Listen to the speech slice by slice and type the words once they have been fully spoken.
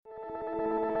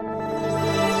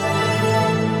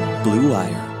Blue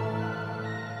Wire.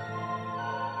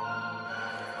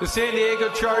 The San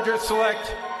Diego Chargers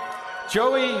select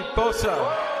Joey Bosa.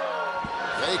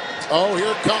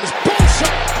 Here comes Bosa!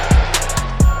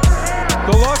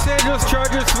 The Los Angeles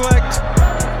Chargers select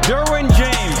Derwin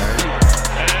James.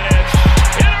 And it's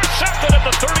intercepted at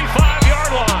the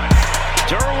 35-yard line.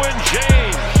 Derwin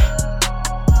James.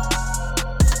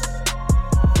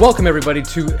 Welcome, everybody,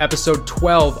 to episode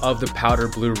 12 of the Powder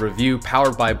Blue Review,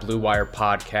 powered by Blue Wire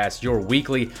Podcast, your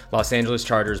weekly Los Angeles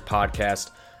Chargers podcast.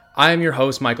 I am your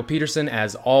host, Michael Peterson,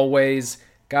 as always.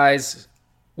 Guys,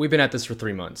 we've been at this for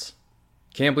 3 months.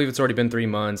 Can't believe it's already been 3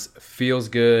 months. Feels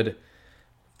good.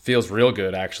 Feels real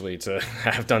good, actually, to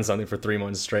have done something for 3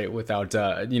 months straight without,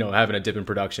 having a dip in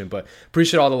production. But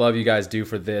appreciate all the love you guys do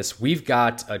for this. We've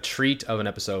got a treat of an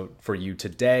episode for you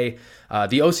today.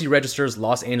 The OC Register's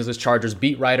Los Angeles Chargers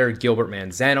beat writer Gilbert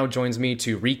Manzano joins me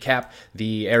to recap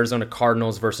the Arizona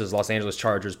Cardinals versus Los Angeles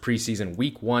Chargers preseason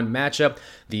Week 1 matchup.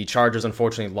 The Chargers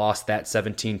unfortunately lost that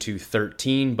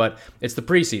 17-13, but it's the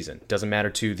preseason. Doesn't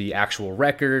matter to the actual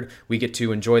record. We get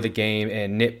to enjoy the game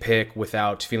and nitpick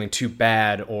without feeling too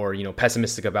bad or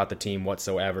pessimistic about the team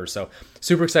whatsoever. So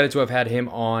super excited to have had him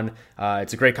on.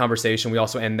 It's a great conversation. We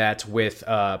also end that with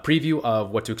a preview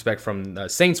of what to expect from the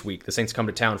Saints week. The Saints come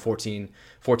to town 14th and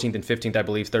 15th, I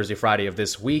believe, Thursday, Friday of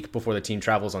this week before the team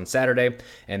travels on Saturday,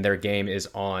 and their game is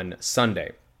on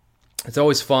Sunday. It's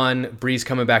always fun. Breeze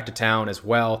coming back to town as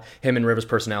well. Him and Rivers'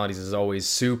 personalities is always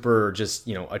super just,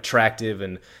 attractive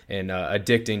and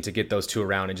addicting to get those two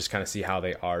around and just kind of see how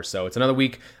they are. So it's another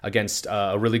week against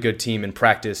a really good team in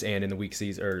practice and in the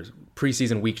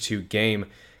preseason Week 2 game.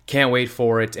 Can't wait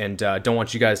for it and don't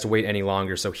want you guys to wait any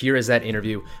longer. So here is that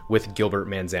interview with Gilbert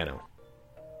Manzano.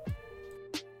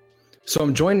 So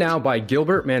I'm joined now by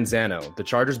Gilbert Manzano, the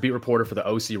Chargers beat reporter for the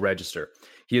OC Register.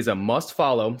 He is a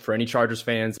must-follow for any Chargers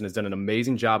fans and has done an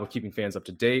amazing job of keeping fans up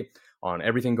to date on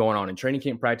everything going on in training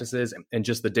camp practices and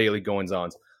just the daily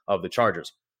goings-ons of the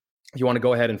Chargers. If you want to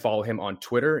go ahead and follow him on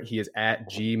Twitter, he is at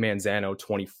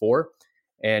gmanzano24.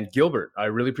 And Gilbert, I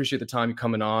really appreciate the time you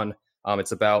coming on.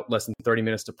 It's about less than 30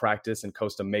 minutes to practice in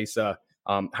Costa Mesa.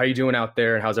 How are you doing out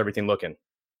there and how's everything looking?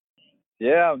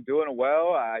 Yeah, I'm doing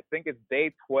well. I think it's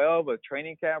day 12 of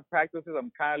training camp practices.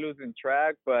 I'm kind of losing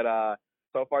track, but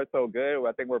so far so good.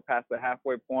 I think we're past the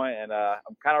halfway point, and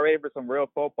I'm kind of ready for some real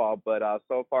football. But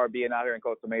so far, being out here in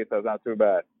Costa Mesa is not too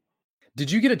bad. Did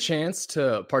you get a chance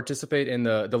to participate in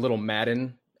the little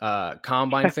Madden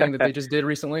combine thing that they just did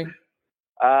recently?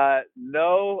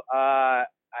 No. I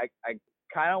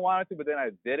kind of wanted to, but then I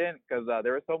didn't because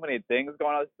there were so many things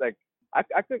going on. Like I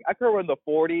could run the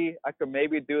 40. I could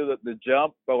maybe do the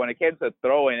jump, but when it came to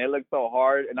throwing, it looked so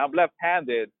hard, and I'm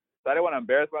left-handed. So I didn't want to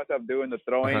embarrass myself doing the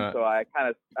throwing, so I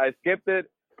skipped it.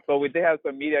 But we did have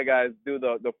some media guys do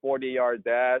the 40-yard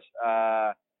dash.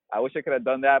 I wish I could have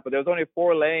done that, but there was only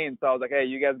 4 lanes, so I was like, hey,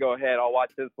 you guys go ahead. I'll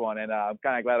watch this one, and I'm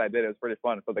kind of glad I did. It was pretty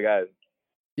fun for the guys.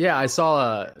 Yeah, I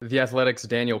saw the Athletics'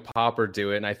 Daniel Popper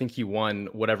do it, and I think he won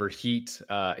whatever heat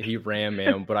he ran,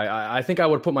 man. But I think I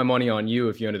would put my money on you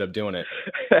if you ended up doing it.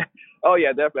 Oh, yeah,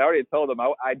 definitely. I already told him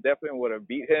I definitely would have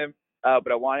beat him.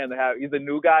 But I want him to have. He's a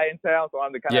new guy in town, so I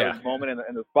wanted to kind of have his moment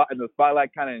in the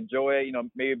spotlight, kind of enjoy it.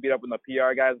 Maybe beat up on the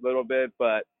PR guys a little bit.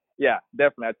 But yeah,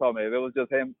 definitely. I told him if it was just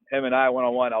him and I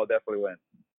one-on-one, I would definitely win.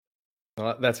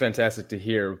 Well, that's fantastic to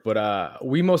hear. But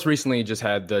we most recently just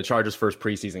had the Chargers' first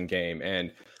preseason game,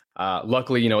 and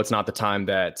luckily, it's not the time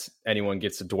that anyone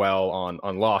gets to dwell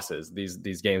on losses.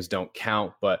 These games don't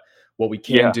count, but what we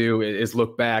can do is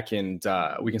look back and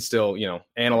we can still,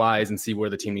 analyze and see where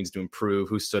the team needs to improve,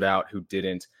 who stood out, who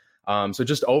didn't. So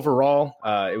just overall,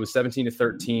 it was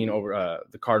 17-13 over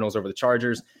the Cardinals over the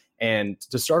Chargers. And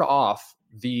to start off,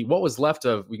 what was left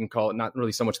of, we can call it not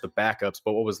really so much the backups,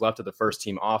 but what was left of the first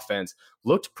team offense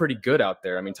looked pretty good out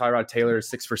there. I mean, Tyrod Taylor,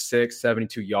 6 for 6,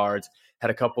 72 yards, had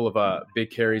a couple of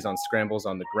big carries on scrambles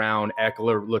on the ground.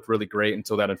 Eckler looked really great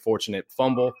until that unfortunate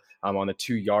fumble on the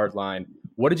 2-yard line.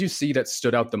 What did you see that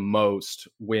stood out the most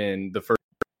when the first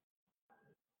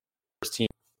team?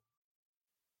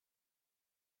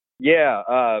 Yeah,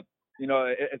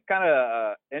 it's kind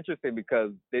of interesting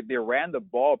because they ran the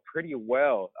ball pretty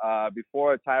well.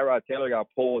 Before Tyrod Taylor got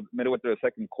pulled midway through the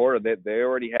second quarter, they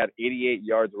already had 88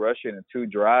 yards rushing in 2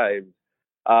 drives.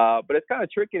 But it's kind of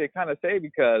tricky to kind of say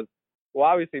because, well,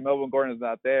 obviously Melvin Gordon is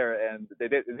not there, and they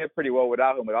did pretty well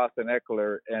without him with Austin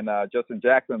Eckler and Justin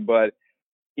Jackson. But,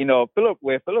 Philip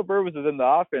Rivers is in the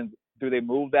offense, do they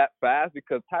move that fast?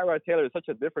 Because Tyrod Taylor is such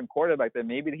a different quarterback that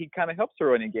maybe he kind of helps the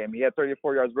running game. He had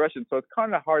 34 yards rushing, so it's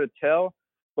kind of hard to tell.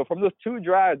 But from those two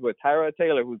drives with Tyrod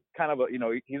Taylor, who's kind of a,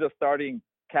 he's a starting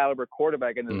caliber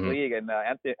quarterback in this league. And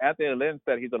Anthony Lynn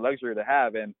said he's a luxury to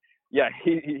have. And yeah,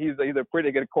 he's a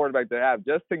pretty good quarterback to have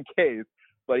just in case.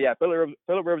 But yeah, Phillip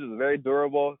Rivers is very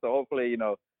durable. So hopefully,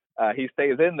 he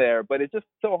stays in there. But it's just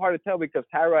so hard to tell because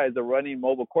Tyrod is a running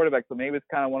mobile quarterback. So maybe it's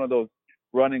kind of one of those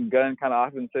run and gun kind of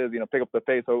offenses, pick up the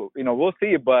pace. So, we'll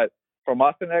see. But from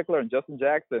Austin Eckler and Justin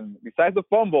Jackson, besides the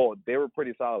fumble, they were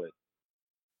pretty solid.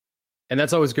 And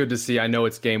that's always good to see. I know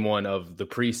it's game one of the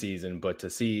preseason, but to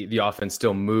see the offense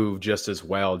still move just as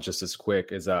well, just as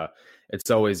quick is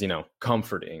it's always,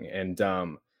 comforting.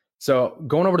 And so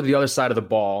going over to the other side of the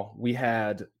ball, we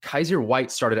had Kyzir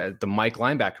White started at the Mike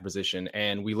linebacker position.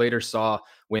 And we later saw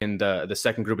when the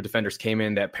second group of defenders came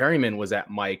in that Perryman was at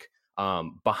Mike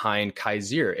behind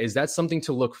Kyzir. Is that something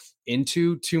to look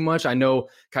into too much? I know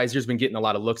Kyzir's been getting a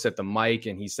lot of looks at the Mike,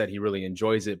 and he said he really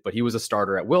enjoys it, but he was a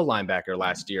starter at will linebacker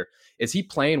last year. Is he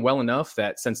playing well enough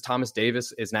that since Thomas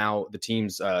Davis is now the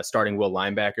team's starting will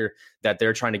linebacker, that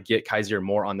they're trying to get Kyzir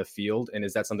more on the field? And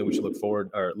is that something we should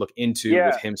look into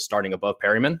with him starting above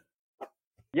Perryman?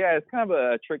 Yeah, it's kind of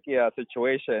a tricky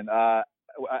situation.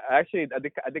 I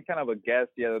did kind of a guess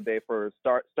the other day for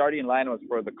starting lineups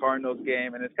for the Cardinals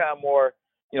game, and it's kind of more,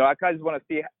 I kind of just want to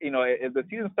see, if the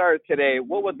season started today,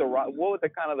 what would the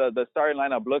kind of the starting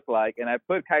lineup look like? And I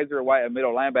put Kyzir White a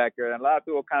middle linebacker, and a lot of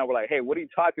people kind of were like, hey, what are you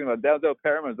talking about? Denzel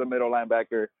Perryman's a middle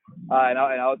linebacker, and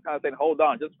I was kind of saying, hold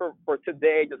on, just for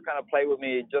today, just kind of play with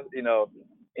me, just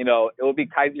it will be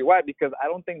Kyzir White because I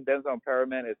don't think Denzel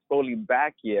Perryman is fully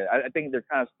back yet. I think they're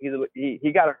kind of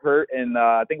he got hurt in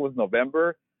I think it was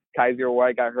November. Kyzir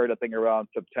White got hurt I think around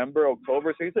September,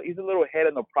 October. So he's a little ahead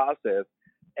in the process.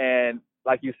 And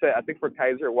like you said, I think for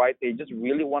Kyzir White, they just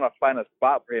really want to find a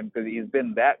spot for him because he's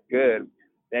been that good.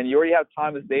 And you already have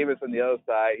Thomas Davis on the other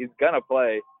side. He's gonna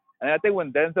play. And I think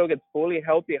when Denzel gets fully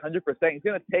healthy, 100%, he's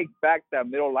going to take back that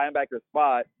middle linebacker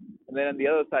spot. And then on the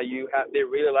other side, they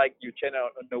really like Uchenna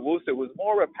Nwosu, who's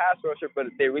more of a pass rusher, but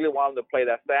they really want him to play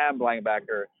that Sam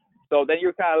linebacker. So then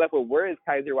you're kind of left with where is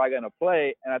Kyzir White going to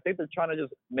play? And I think they're trying to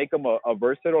just make him a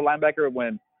versatile linebacker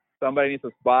when somebody needs a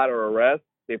spot or a rest.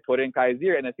 They put in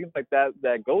Kyzir, and it seems like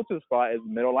that go-to spot is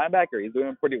middle linebacker. He's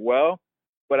doing pretty well.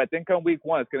 But I think come week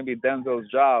one, it's going to be Denzel's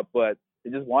job. But they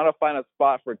just want to find a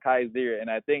spot for Kyzir, and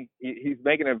I think he's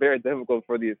making it very difficult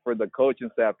for the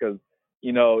coaching staff because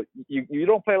you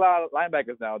don't play a lot of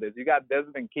linebackers nowadays. You got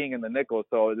Desmond King in the nickel,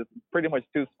 so it's pretty much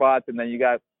two spots, and then you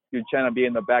got Uchenna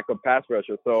being the backup pass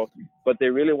rusher. So, but they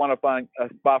really want to find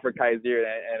a spot for Kyzir,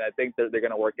 and I think they're going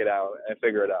to work it out and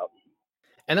figure it out.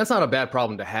 And that's not a bad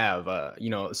problem to have,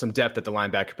 some depth at the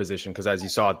linebacker position, because as you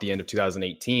saw at the end of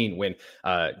 2018, when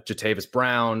Jatavis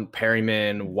Brown,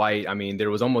 Perryman, White, there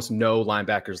was almost no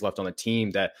linebackers left on the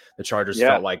team that the Chargers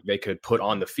felt like they could put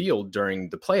on the field during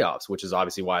the playoffs, which is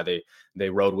obviously why they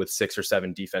rode with 6 or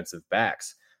 7 defensive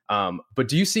backs. But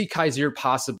do you see Kyzir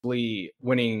possibly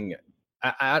winning?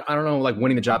 I don't know, like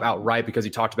winning the job outright, because he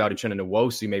talked about Uchenna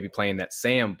Nwosu maybe playing that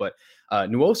Sam, but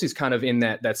Nwosu's kind of in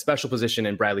that special position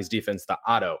in Bradley's defense, the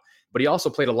Otto. But he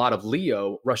also played a lot of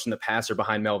Leo rushing the passer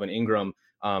behind Melvin Ingram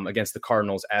against the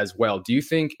Cardinals as well. Do you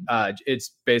think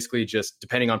it's basically just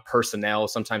depending on personnel?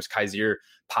 Sometimes Kyzir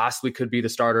possibly could be the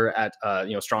starter at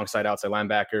strong side outside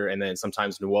linebacker, and then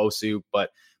sometimes Nwosu.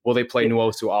 But will they play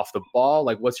Nwosu off the ball?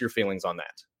 Like, what's your feelings on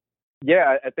that?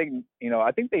 Yeah, I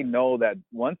think they know that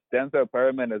once Denzel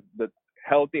Perryman is the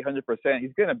healthy 100%,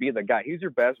 he's going to be the guy. He's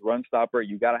your best run stopper.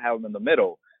 You got to have him in the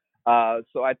middle.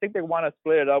 So I think they want to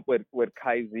split it up with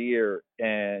Kyzir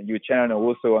and Uchenna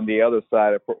Nwosu on the other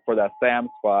side for that Sam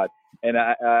spot. And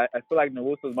I feel like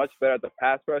Nwosu is much better at the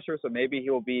pass rusher, so maybe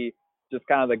he'll be just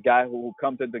kind of the guy who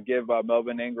comes in to give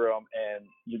Melvin Ingram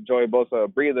and Joey Bosa a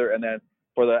breather. And then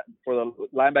for the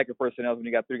linebacker personnel, when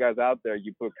you got 3 guys out there,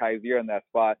 you put Kyzir in that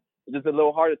spot. It's just a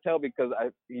little hard to tell because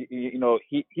he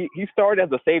started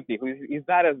as a safety. He's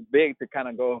not as big to kind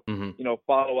of go,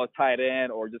 follow a tight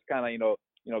end or just kind of,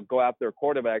 go after a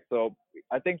quarterback. So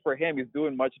I think for him, he's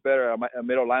doing much better a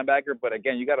middle linebacker. But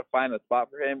again, you got to find a spot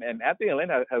for him. And Anthony Lynn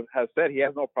has said he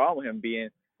has no problem with him being,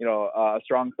 a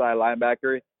strong side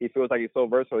linebacker. He feels like he's so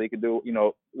versatile. He can do,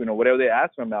 whatever they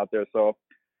ask him out there. So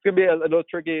it's gonna be a little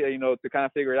tricky, to kind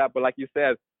of figure it out. But like you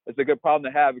said, it's a good problem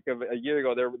to have because a year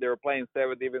ago they were playing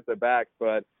 7 defensive backs.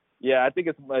 But yeah, I think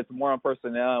it's more on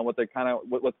personnel and what's kind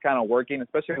of working,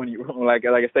 especially when you like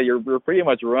I said, you're pretty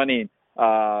much running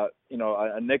a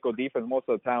nickel defense most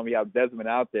of the time. We have Desmond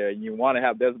out there, and you want to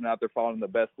have Desmond out there following the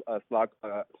best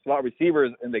slot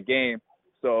receivers in the game.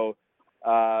 So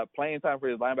playing time for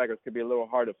his linebackers could be a little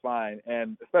hard to find,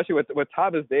 and especially with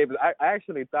Thomas Davis. I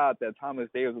actually thought that Thomas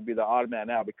Davis would be the odd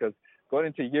man out because going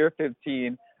into year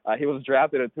 15. He was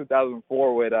drafted in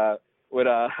 2004 with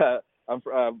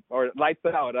or Lights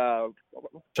Out.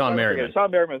 Shawn Merriman.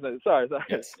 Shawn Merriman. Sorry.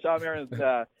 Yes. Shawn Merriman's,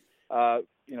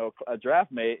 a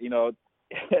draft mate.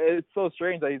 It's so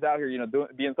strange that he's out here,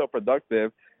 being so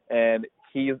productive, and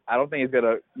I don't think he's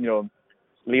gonna,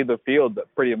 leave the field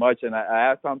pretty much. And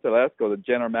I asked Tom Telesco, the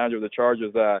general manager of the Chargers,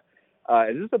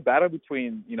 is this a battle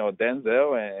between,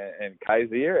 Denzel and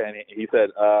Kaiser? And he said,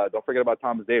 don't forget about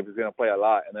Thomas Davis. He's going to play a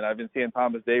lot. And then I've been seeing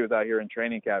Thomas Davis out here in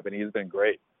training camp, and he's been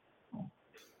great.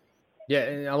 Yeah,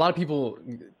 and a lot of people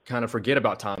kind of forget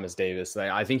about Thomas Davis.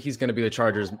 I think he's going to be the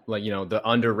Chargers, the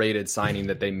underrated signing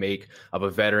that they make of a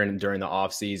veteran during the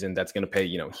offseason that's going to pay,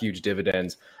 huge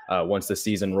dividends once the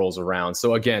season rolls around.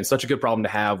 So again, such a good problem to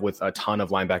have with a ton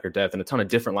of linebacker depth and a ton of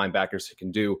different linebackers who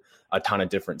can do a ton of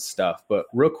different stuff. But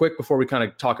real quick, before we kind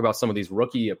of talk about some of these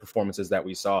rookie performances that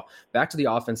we saw, back to the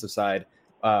offensive side,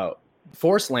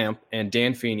 Forrest Lamp and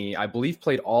Dan Feeney, I believe,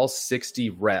 played all 60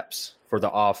 reps for the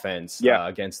offense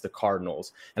against the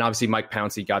Cardinals. And obviously Mike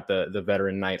Pouncey got the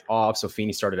veteran night off. So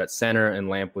Feeney started at center and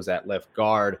Lamp was at left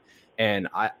guard. And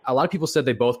a lot of people said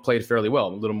they both played fairly well,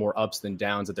 a little more ups than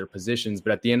downs at their positions.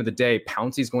 But at the end of the day,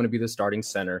 Pouncey's going to be the starting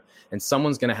center and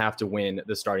someone's going to have to win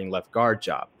the starting left guard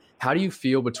job. How do you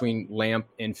feel between Lamp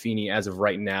and Feeney as of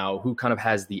right now? Who kind of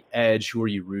has the edge? Who are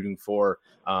you rooting for?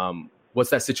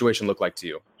 What's that situation look like to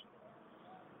you?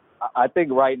 I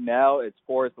think right now it's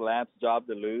Forrest Lamp's job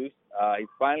to lose. He's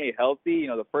finally healthy.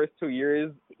 The first 2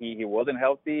 years he wasn't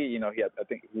healthy. He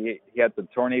had the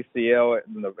torn ACL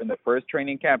in the first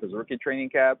training camp, his rookie training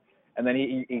camp, and then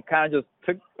he kind of just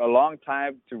took a long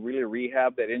time to really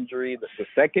rehab that injury the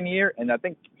second year, and I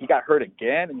think he got hurt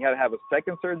again, and he had to have a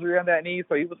second surgery on that knee,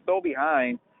 so he was so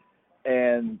behind.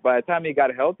 And by the time he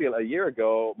got healthy a year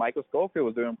ago, Michael Schofield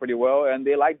was doing pretty well, and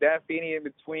they liked Dan Feeney in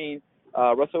between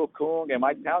Russell Okung and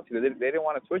Mike Pouncey. They didn't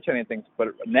want to switch anything, but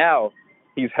now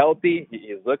he's healthy.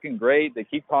 He's looking great. They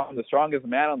keep calling him the strongest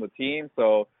man on the team,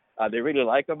 so they really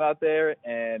like him out there.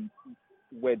 And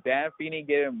with Dan Feeney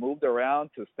getting moved around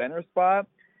to center spot,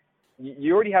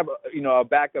 you already have a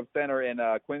backup center in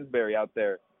Queensberry out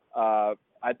there.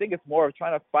 I think it's more of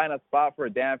trying to find a spot for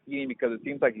Dan Feeney because it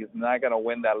seems like he's not going to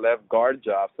win that left guard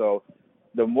job. So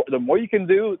the more you can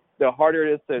do, the harder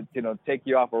it is to take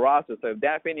you off a roster. So if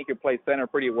Dan Feeney can play center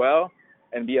pretty well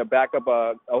and be a backup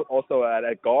also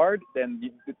at guard, then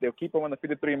they'll keep him on the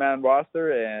 53-man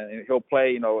roster and he'll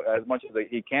play as much as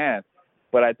he can.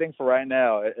 But I think for right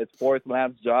now, it's Forrest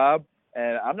Lamp's job.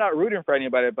 And I'm not rooting for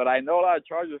anybody, but I know a lot of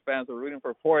Chargers fans are rooting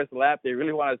for Forrest Lamp. They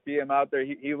really want to see him out there.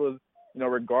 He was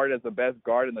regarded as the best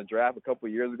guard in the draft a couple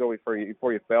of years ago before he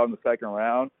fell in the second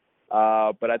round.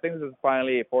 But I think this is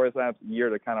finally Forrest Lamp's year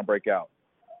to kind of break out.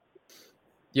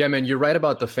 Yeah, man, you're right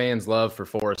about the fans' love for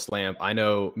Forrest Lamp. I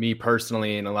know me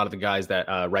personally and a lot of the guys that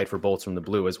write for Bolts from the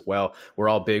Blue as well. We're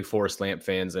all big Forrest Lamp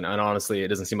fans. And honestly, it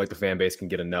doesn't seem like the fan base can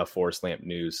get enough Forrest Lamp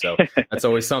news. So that's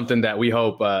always something that we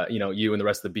hope, you and the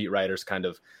rest of the beat writers kind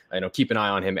of, keep an eye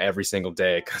on him every single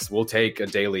day because we'll take a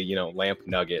daily, Lamp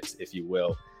nuggets, if you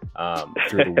will,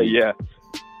 through the week. Yeah.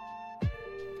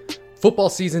 Football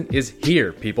season is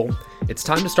here, people. It's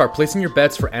time to start placing your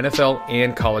bets for NFL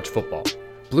and college football.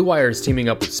 Blue Wire is teaming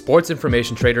up with sports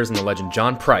information traders and the legend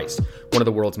John Price, one of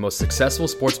the world's most successful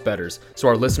sports bettors, so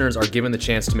our listeners are given the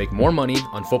chance to make more money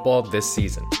on football this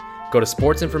season. Go to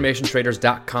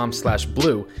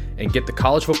sportsinformationtraders.com/blue and get the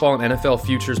college football and NFL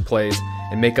futures plays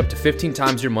and make up to 15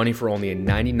 times your money for only a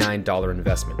 $99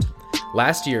 investment.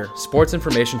 Last year, Sports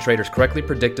Information Traders correctly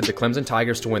predicted the Clemson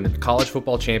Tigers to win the college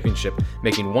football championship,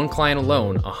 making one client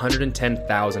alone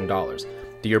 $110,000.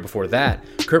 The year before that,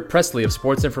 Kurt Presley of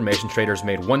Sports Information Traders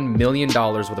made $1 million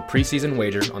with a preseason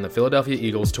wager on the Philadelphia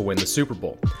Eagles to win the Super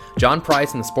Bowl. John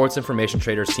Price and the Sports Information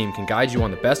Traders team can guide you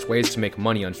on the best ways to make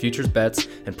money on futures bets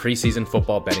and preseason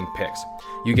football betting picks.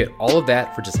 You get all of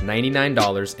that for just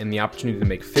 $99 and the opportunity to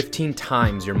make 15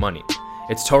 times your money.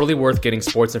 It's totally worth getting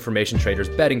Sports Information Traders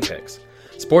betting picks.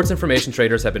 Sports Information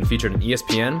Traders have been featured in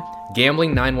ESPN,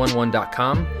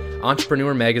 Gambling911.com,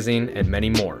 Entrepreneur Magazine, and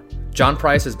many more. John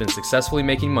Price has been successfully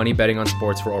making money betting on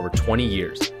sports for over 20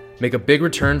 years. Make a big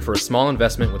return for a small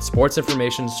investment with Sports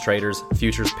Information Traders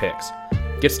Futures Picks.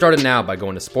 Get started now by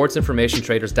going to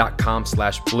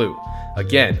sportsinformationtraders.com/blue.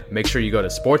 Again, make sure you go to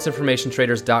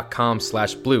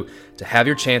sportsinformationtraders.com/blue to have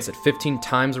your chance at 15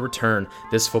 times a return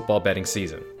this football betting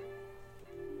season.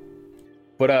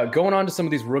 But going on to some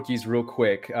of these rookies real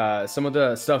quick, some of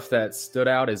the stuff that stood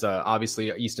out is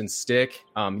obviously Easton Stick.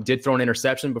 Did throw an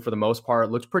interception, but for the most part,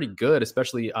 it looked pretty good,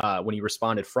 especially when he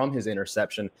responded from his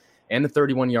interception. And the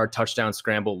 31-yard touchdown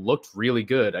scramble looked really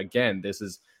good. Again, this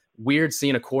is weird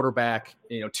seeing a quarterback,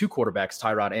 two quarterbacks,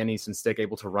 Tyrod and Easton Stick,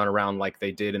 able to run around like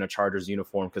they did in a Chargers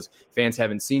uniform because fans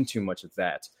haven't seen too much of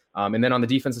that. And then on the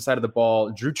defensive side of the ball,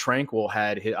 Drue Tranquill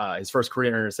had his first career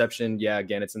interception. Yeah,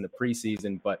 again, it's in the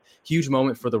preseason, but huge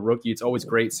moment for the rookie. It's always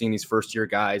great seeing these first-year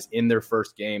guys in their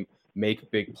first game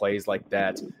make big plays like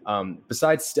that.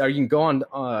 Besides, you can go on,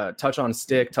 touch on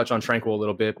Tranquill a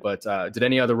little bit, but did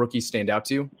any other rookies stand out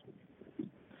to you?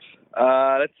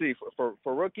 Let's see. For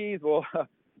rookies, well,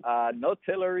 no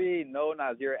Tillery, no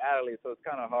Nasir Adderley, so it's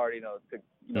kind of hard,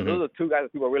 those are two guys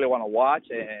that people really want to watch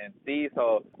and see.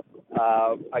 So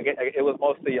I guess it was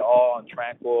mostly all on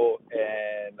Tranquill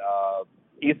and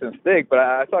Easton Stick, but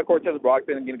I saw Cortez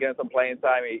Brockton getting some playing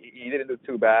time. He didn't do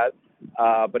too bad.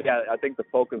 But yeah, I think the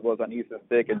focus was on Easton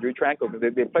Stick and Drue Tranquill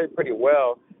because they played pretty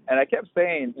well. And I kept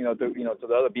saying, to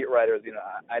the other beat writers,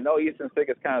 I know Easton Stick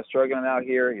is kind of struggling out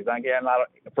here. He's not getting a lot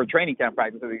for training camp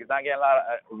practices. He's not getting a lot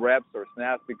of reps or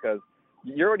snaps because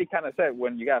you already kind of said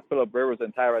when you got Phillip Rivers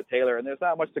and Tyrod Taylor, and there's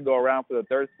not much to go around for the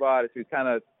third spot. He's kind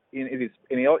of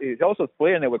he's also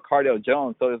splitting it with Cardale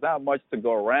Jones, so there's not much to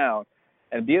go around.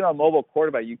 And being a mobile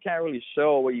quarterback, you can't really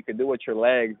show what you can do with your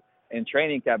legs in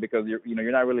training camp because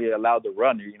you're not really allowed to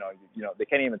run. They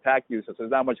can't even attack you, so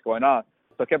there's not much going on.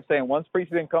 So I kept saying once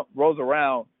preseason rolls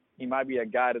around, he might be a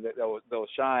guy that will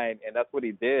shine, and that's what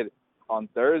he did on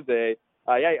Thursday.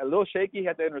 A little shaky, he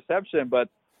had the interception, but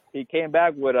he came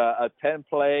back with a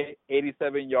 10-play,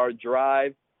 87-yard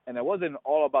drive, and it wasn't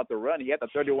all about the run. He had the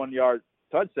 31-yard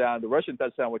touchdown, the rushing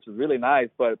touchdown, which was really nice,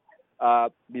 but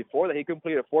before that, he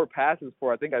completed 4 passes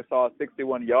for, I think I saw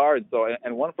 61 yards,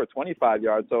 and one for 25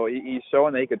 yards. So he's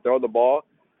showing that he could throw the ball.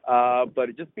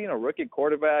 But just being a rookie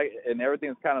quarterback and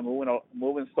everything's kind of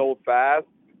moving so fast,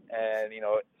 and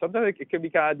sometimes it can be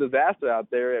kind of disaster out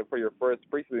there for your first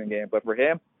preseason game. But for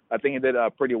him, I think he did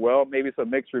pretty well. Maybe some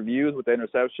mixed reviews with the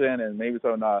interception and maybe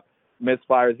some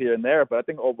misfires here and there. But I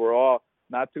think overall,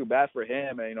 not too bad for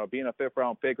him. And being a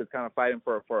 5th-round pick was kind of fighting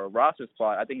for a roster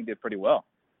spot. I think he did pretty well.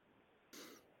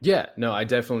 Yeah, no, I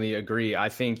definitely agree. I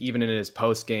think even in his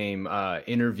post-game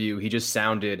interview, he just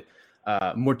sounded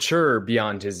mature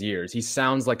beyond his years. He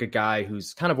sounds like a guy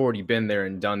who's kind of already been there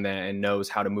and done that and knows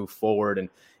how to move forward. And,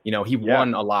 he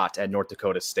won a lot at North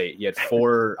Dakota State. He had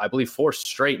 4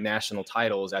 straight national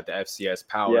titles at the FCS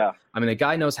Power. Yeah. I mean, the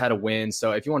guy knows how to win.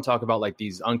 So if you want to talk about like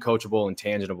these uncoachable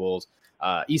intangibles,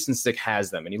 Easton Stick has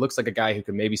them. And he looks like a guy who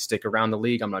could maybe stick around the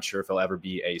league. I'm not sure if he'll ever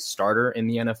be a starter in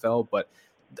the NFL, but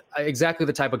exactly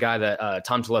the type of guy that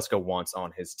Tom Telesco wants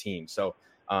on his team. So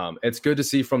it's good to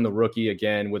see from the rookie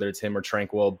again, whether it's him or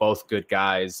Tranquill, both good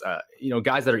guys,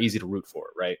 guys that are easy to root for,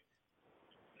 right?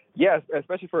 Yes,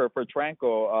 especially for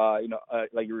Tranquill,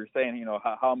 like you were saying,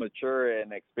 how mature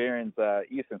and experienced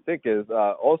Easton Stick is.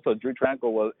 Also, Drue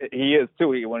Tranquill he is too.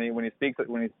 When he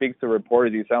speaks to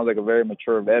reporters, he sounds like a very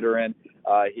mature veteran.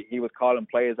 He was calling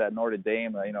plays at Notre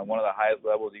Dame, one of the highest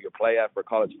levels you could play at for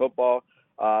college football.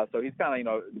 So he's kind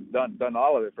of, done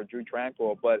all of it for Drue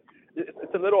Tranquill. But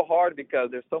it's a little hard because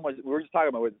there's so much. We were just talking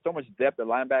about with so much depth at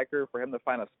linebacker for him to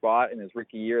find a spot in his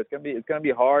rookie year. It's gonna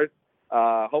be hard.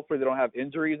 Hopefully they don't have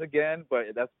injuries again,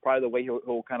 but that's probably the way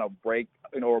he'll kind of break,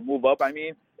 or move up. I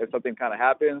mean, if something kind of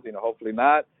happens, hopefully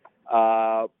not.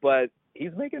 But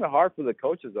he's making it hard for the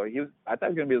coaches, though. I thought he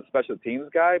was gonna be a special teams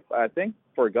guy. But I think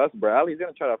for Gus Bradley, he's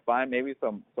gonna try to find maybe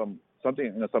some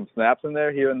snaps in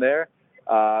there, here and there.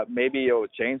 Maybe it'll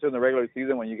change in the regular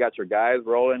season when you got your guys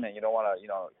rolling and you don't want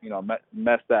to,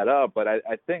 mess that up. But I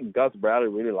think Gus Bradley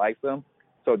really likes him.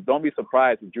 So don't be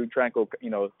surprised if Drue Tranquill,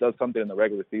 does something in the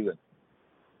regular season.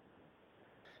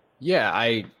 Yeah,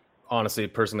 I honestly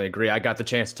personally agree. I got the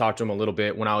chance to talk to him a little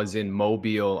bit when I was in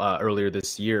Mobile earlier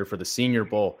this year for the Senior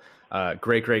Bowl.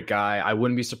 Great guy. I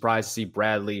wouldn't be surprised to see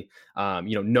Bradley,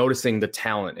 noticing the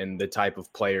talent and the type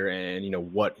of player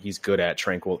and, what he's good at,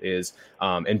 Tranquill is,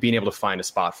 and being able to find a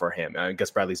spot for him. I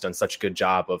guess Bradley's done such a good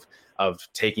job of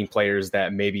taking players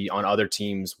that maybe on other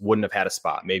teams wouldn't have had a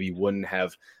spot, maybe wouldn't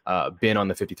have been on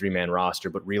the 53-man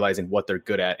roster, but realizing what they're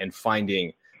good at and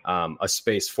finding a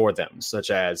space for them, such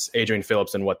as Adrian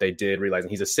Phillips and what they did, realizing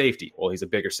he's a safety. Well, he's a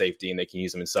bigger safety and they can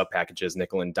use him in sub packages,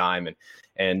 nickel and dime.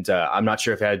 And I'm not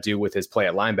sure if it had to do with his play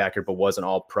at linebacker, but was an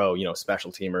all pro,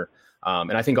 special teamer.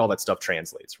 And I think all that stuff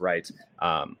translates, right?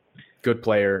 Good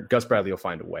player. Gus Bradley will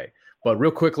find a way. But real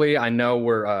quickly, I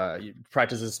know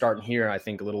practice is starting here, I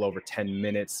think a little over 10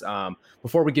 minutes.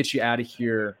 Before we get you out of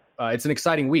here, it's an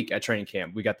exciting week at training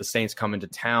camp. We got the Saints coming to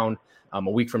town. A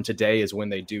week from today is when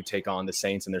they do take on the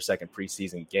Saints in their second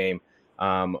preseason game.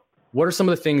 What are some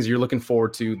of the things you're looking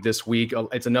forward to this week?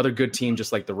 It's another good team,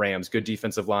 just like the Rams. Good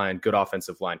defensive line, good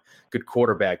offensive line, good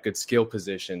quarterback, good skill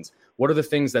positions. What are the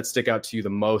things that stick out to you the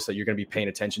most that you're going to be paying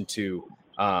attention to,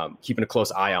 keeping a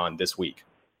close eye on this week?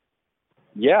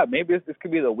 Yeah, maybe this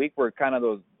could be the week where kind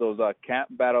of those camp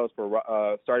battles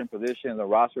for starting positions and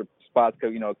roster spots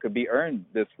could be earned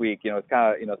this week. It's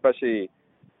kind of especially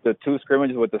the two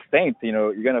scrimmages with the Saints.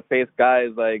 You're gonna face guys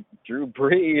like Drew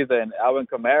Brees and Alvin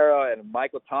Kamara and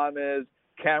Michael Thomas,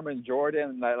 Cameron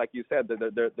Jordan. Like you said,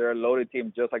 they're a loaded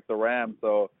team just like the Rams.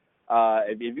 So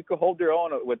if you could hold your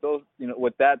own with those,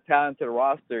 with that talented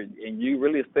roster, and you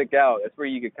really stick out, that's where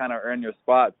you could kind of earn your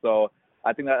spot. So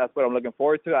I think that's what I'm looking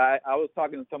forward to. I was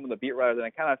talking to some of the beat writers, and I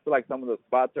kind of feel like some of the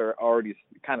spots are already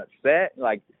kind of set.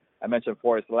 Like I mentioned,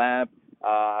 Forrest Lamp.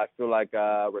 I feel like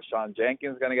Rashawn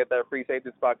Jenkins is going to get that free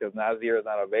safety spot because Nazir is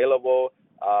not available.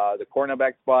 The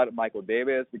cornerback spot, Michael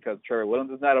Davis, because Trevor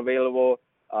Williams is not available.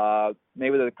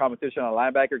 Maybe the competition on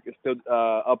linebacker is still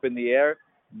up in the air.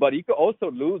 But you could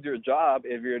also lose your job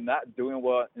if you're not doing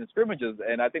well in scrimmages.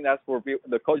 And I think that's where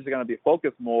the coaches are going to be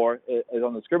focused more is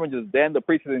on the scrimmages than the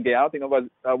preseason game. I don't think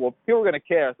people are going to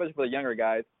care, especially for the younger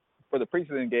guys, for the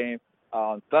preseason game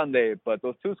on Sunday. But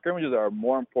those two scrimmages are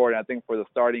more important, I think, for the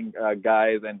starting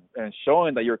guys and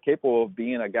showing that you're capable of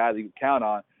being a guy that you can count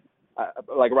on.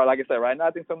 Like I said, right now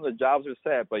I think some of the jobs are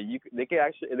set, but they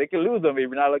can lose them if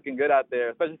you're not looking good out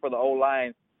there, especially for the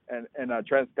O-line and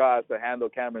Trent Scott to handle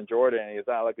Cameron Jordan. He's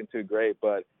not looking too great,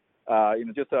 but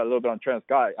just a little bit on Trent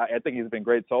Scott. I think he's been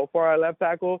great so far at left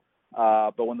tackle,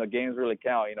 but when the games really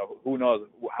count, who knows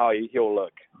how he'll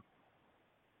look.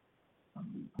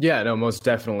 Yeah, no, most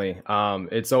definitely.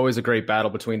 It's always a great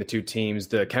battle between the two teams.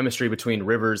 The chemistry between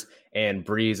Rivers and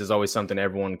Brees is always something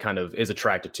everyone kind of is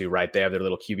attracted to, right? They have their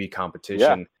little QB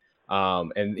competition. Yeah.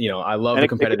 And I love the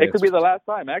competitive. It could be the last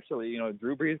time, actually.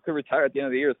 Drew Brees could retire at the end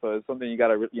of the year, so it's something you got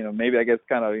to, maybe I guess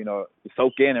kind of,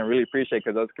 soak in and really appreciate,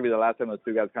 because this could be the last time those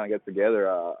two guys kind of get together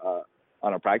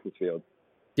on a practice field.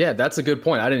 Yeah, that's a good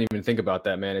point. I didn't even think about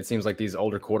that, man. It seems like these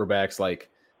older quarterbacks,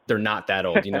 they're not that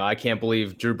old. I can't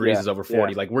believe Drew Brees is over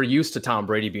 40. Like, we're used to Tom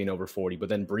Brady being over 40, but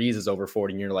then Brees is over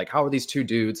 40, and you're like, how are these two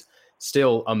dudes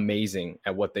still amazing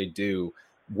at what they do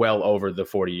well over the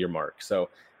 40-year mark? So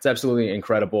it's absolutely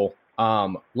incredible.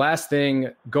 Last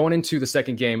thing, going into the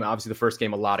second game, obviously the first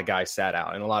game, a lot of guys sat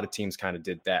out, and a lot of teams kind of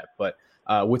did that. But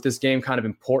with this game kind of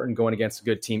important going against a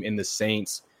good team in the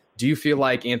Saints, do you feel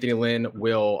like Anthony Lynn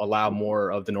will allow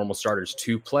more of the normal starters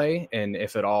to play? And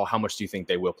if at all, how much do you think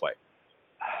they will play?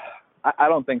 I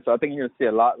don't think so. I think you're going to see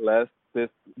a lot less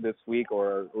this week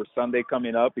or Sunday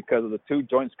coming up because of the two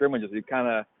joint scrimmages.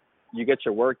 You get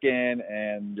your work in,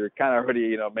 and you're kind of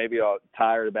already, maybe all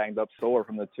tired, banged up, sore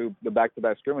from the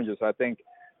back-to-back scrimmages. So I think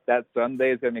that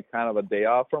Sunday is going to be kind of a day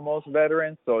off for most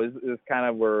veterans. So it's kind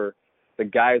of where the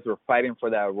guys who are fighting for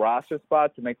that roster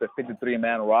spot to make the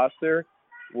 53-man roster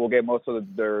will get most of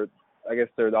their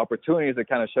opportunities to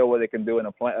kind of show what they can do in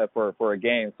for a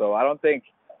game. So I don't think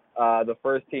the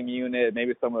first team unit,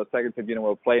 maybe some of the second team unit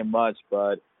will play much,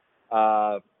 but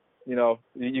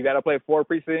you got to play 4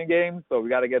 preseason games, so we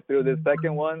got to get through this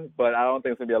second one. But I don't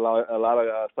think it's gonna be a lot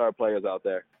of star players out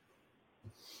there.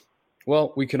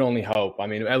 Well, we can only hope. I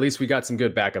mean, at least we got some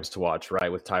good backups to watch,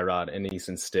 right? With Tyrod and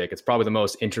Easton Stick, it's probably the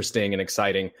most interesting and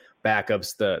exciting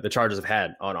backups the Chargers have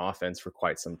had on offense for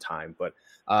quite some time. But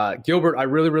Gilbert, I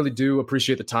really, really do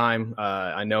appreciate the time.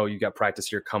 I know you got practice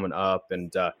here coming up,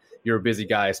 and you're a busy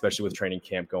guy, especially with training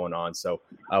camp going on. So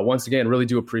once again, really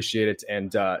do appreciate it,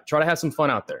 and try to have some fun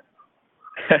out there.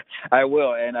 I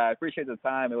will, and I appreciate the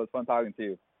time. It was fun talking to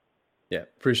you. Yeah,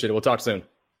 appreciate it. We'll talk soon.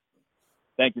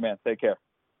 Thank you, man. Take care.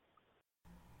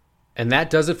 And that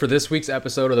does it for this week's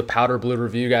episode of the Powder Blue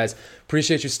Review, guys.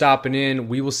 Appreciate you stopping in.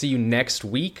 We will see you next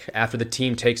week after the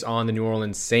team takes on the New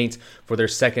Orleans Saints for their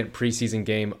second preseason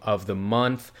game of the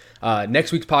month.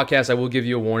 Next week's podcast, I will give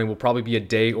you a warning, will probably be a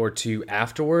day or two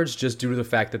afterwards, just due to the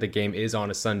fact that the game is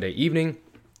on a Sunday evening.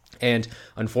 And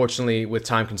unfortunately, with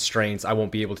time constraints, I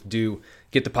won't be able to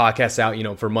get the podcast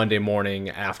out, for Monday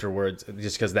morning afterwards,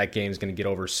 just because that game is going to get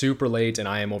over super late, and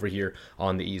I am over here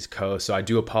on the East Coast. So I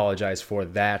do apologize for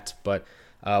that. But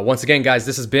once again, guys,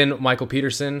 this has been Michael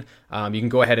Peterson. You can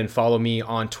go ahead and follow me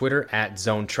on Twitter at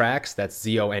ZoneTracks. That's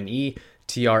ZoneTracks.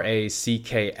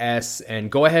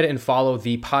 And go ahead and follow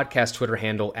the podcast Twitter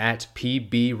handle at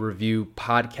PB Review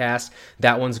Podcast.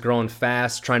 That one's growing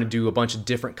fast, trying to do a bunch of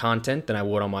different content than I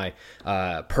would on my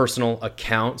personal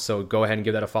account. So go ahead and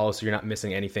give that a follow so you're not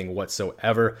missing anything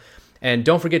whatsoever. And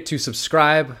don't forget to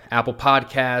subscribe, Apple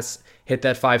Podcasts, hit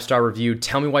that 5-star review.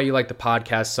 Tell me why you like the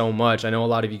podcast so much. I know a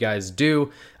lot of you guys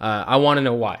do. I want to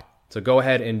know why. So go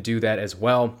ahead and do that as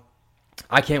well.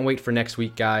 I can't wait for next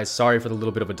week, guys. Sorry for the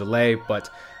little bit of a delay, but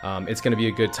it's going to be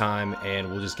a good time,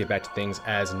 and we'll just get back to things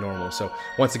as normal. So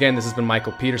once again, this has been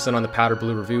Michael Peterson on the Powder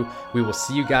Blue Review. We will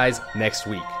see you guys next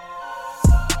week.